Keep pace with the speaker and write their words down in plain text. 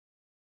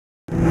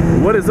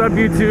What is up,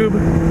 YouTube?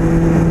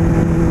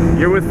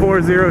 You're with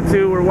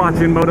 402. We're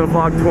watching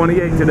MotoVlog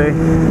 28 today.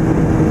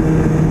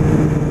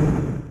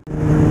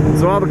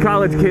 So all the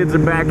college kids are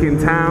back in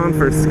town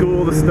for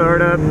school to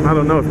start up. I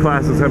don't know if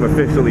classes have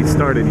officially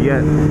started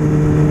yet,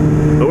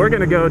 but we're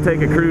gonna go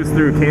take a cruise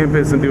through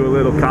campus and do a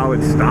little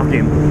college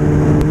stalking.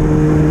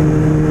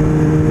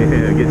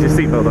 Yeah, get your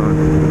seatbelt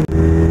on.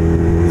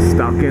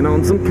 Stalking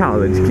on some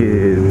college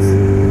kids.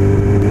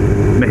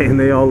 Man,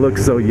 they all look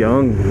so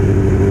young.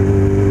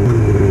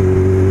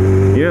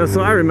 You know, so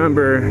I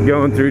remember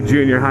going through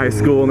junior high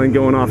school and then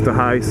going off to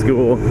high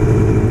school,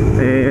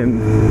 and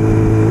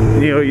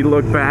you know, you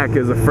look back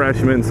as a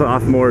freshman,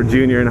 sophomore,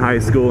 junior in high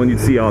school, and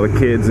you'd see all the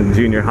kids in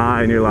junior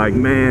high, and you're like,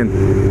 man,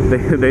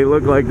 they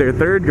look like they're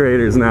third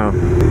graders now.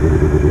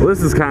 Well,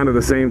 this is kind of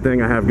the same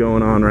thing I have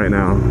going on right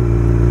now.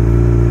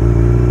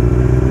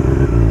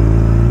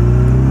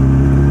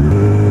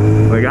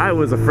 Like, I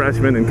was a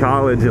freshman in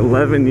college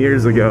 11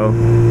 years ago,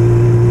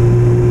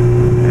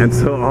 and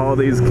so all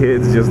these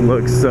kids just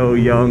look so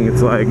young.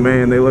 It's like,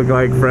 man, they look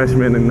like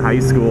freshmen in high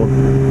school.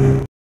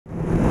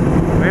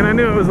 Man, I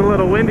knew it was a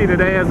little windy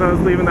today as I was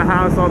leaving the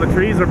house. All the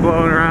trees were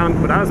blowing around,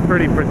 but I was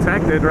pretty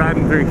protected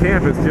riding through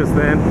campus just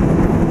then.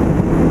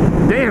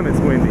 Damn, it's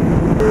windy.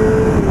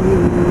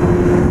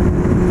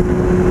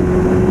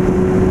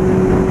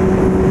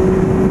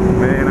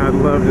 Man, I'd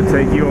love to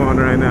take you on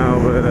right now,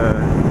 but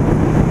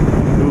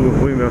ooh,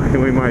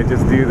 we might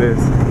just do this.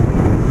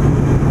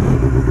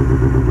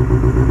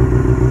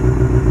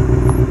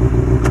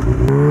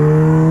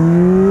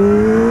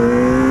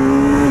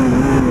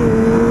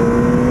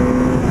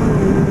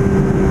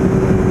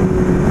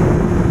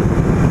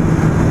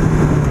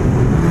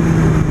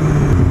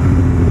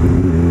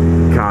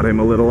 Caught him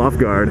a little off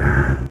guard.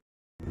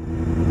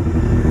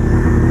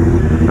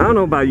 I don't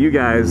know about you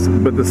guys,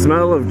 but the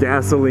smell of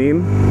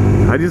gasoline,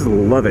 I just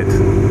love it.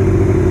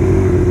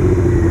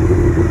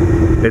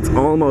 It's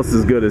almost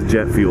as good as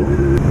jet fuel.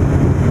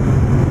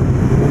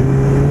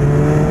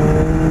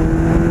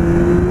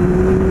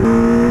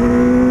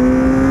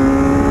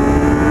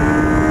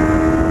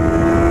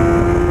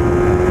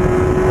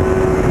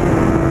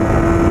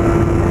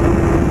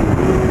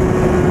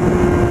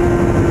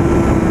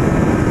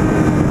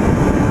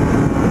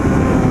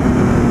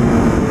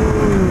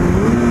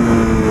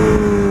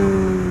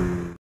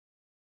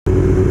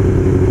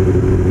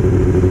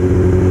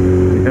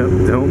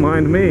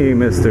 Me,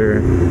 mister.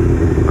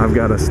 I've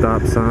got a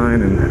stop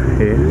sign, and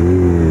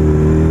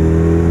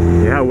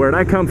yeah, where'd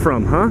I come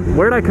from, huh?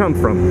 Where'd I come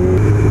from?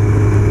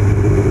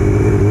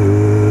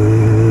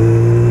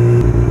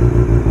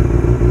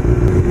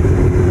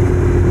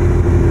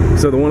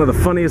 So one of the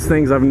funniest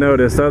things I've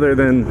noticed, other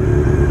than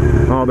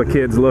all the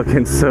kids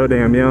looking so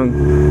damn young,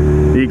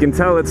 you can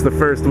tell it's the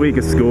first week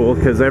of school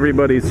because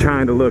everybody's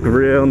trying to look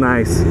real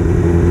nice.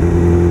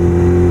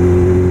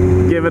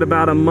 Give it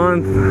about a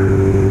month,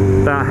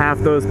 about half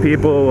those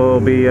people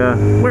will be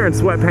wearing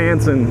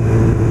sweatpants and,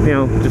 you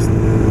know, just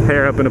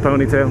hair up in a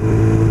ponytail.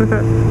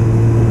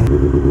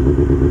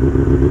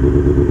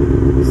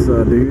 What's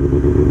up, dude?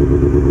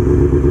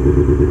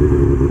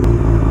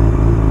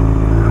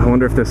 I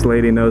wonder if this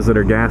lady knows that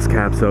her gas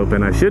cap's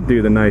open. I should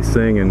do the nice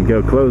thing and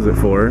go close it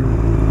for her,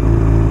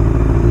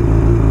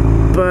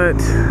 but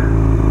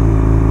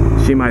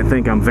she might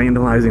think I'm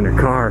vandalizing her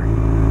car.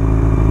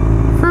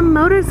 Some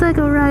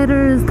motorcycle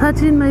rider is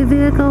touching my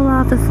vehicle,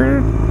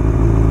 officer.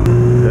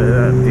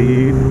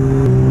 Dude.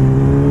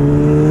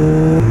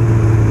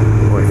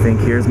 Oh, I think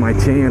here's my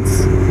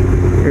chance.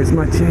 Here's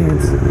my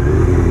chance.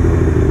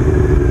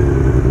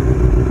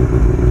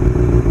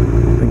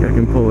 Think I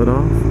can pull it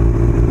off?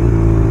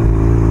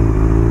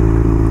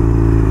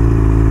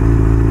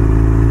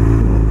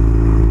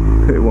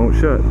 It won't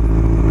shut.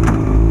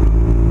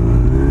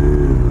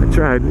 I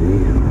tried.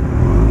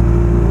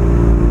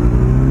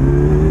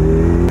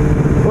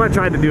 Well, I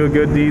tried to do a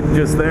good deed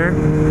just there.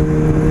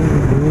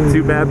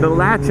 Too bad the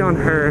latch on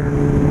her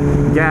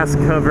gas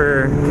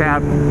cover,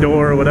 cap,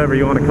 door, whatever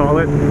you want to call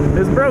it,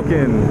 is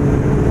broken.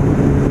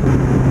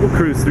 We'll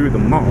cruise through the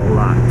mall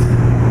lot.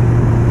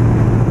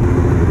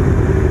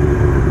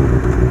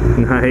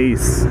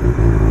 Nice.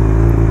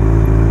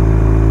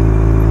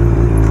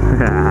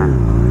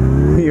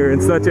 You're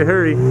in such a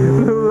hurry.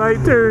 The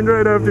light turned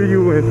right after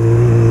you went.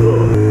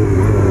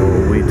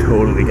 Oh, we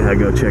totally gotta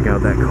go check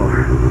out that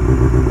car.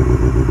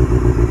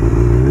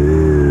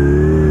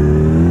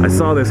 I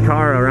saw this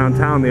car around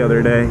town the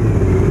other day.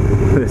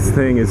 This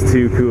thing is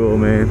too cool,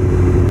 man.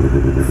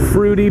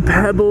 Fruity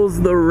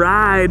Pebbles the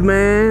ride,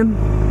 man.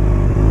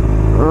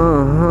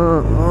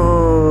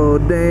 Oh,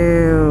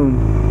 damn.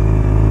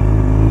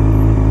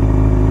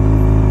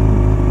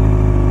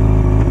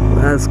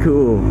 That's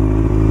cool.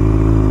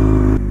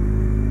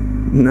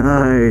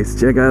 Nice.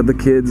 Check out the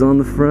kids on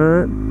the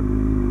front.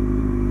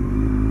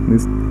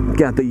 It's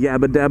got the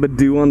yabba dabba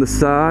doo on the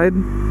side.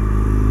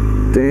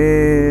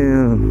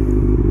 Damn.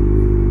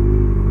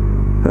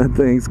 That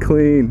thing's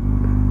clean.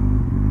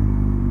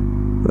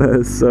 That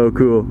is so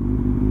cool.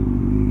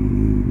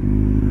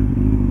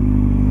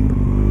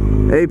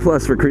 A+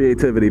 for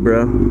creativity,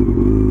 bro.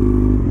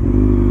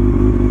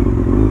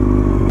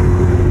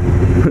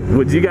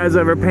 Would you guys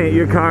ever paint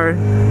your car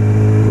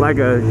like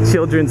a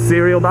children's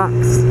cereal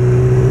box?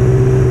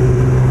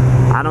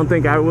 I don't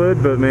think I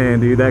would, but man,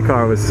 dude, that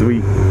car was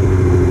sweet.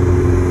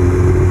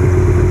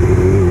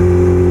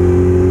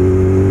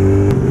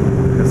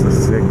 That's a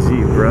sick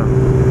Jeep, bro.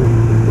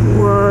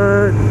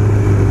 What?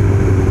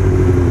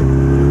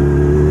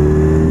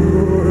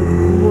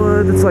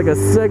 What? It's like a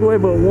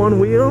Segway, but one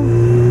wheel?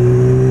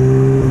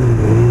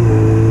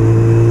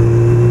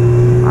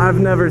 I've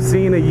never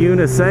seen a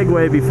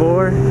Segway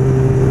before.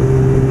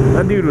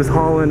 That dude was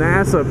hauling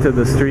ass up to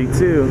the street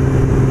too.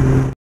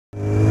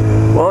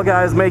 Well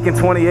guys, making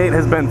 28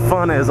 has been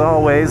fun as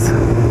always.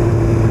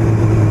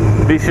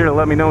 Be sure to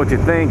let me know what you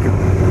think.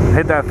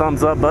 Hit that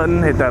thumbs up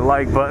button, hit that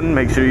like button,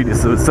 make sure you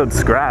just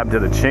subscribe to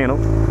the channel.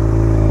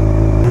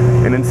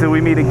 And until we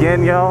meet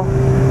again, y'all,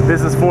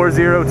 this is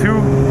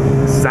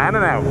 402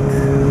 signing out.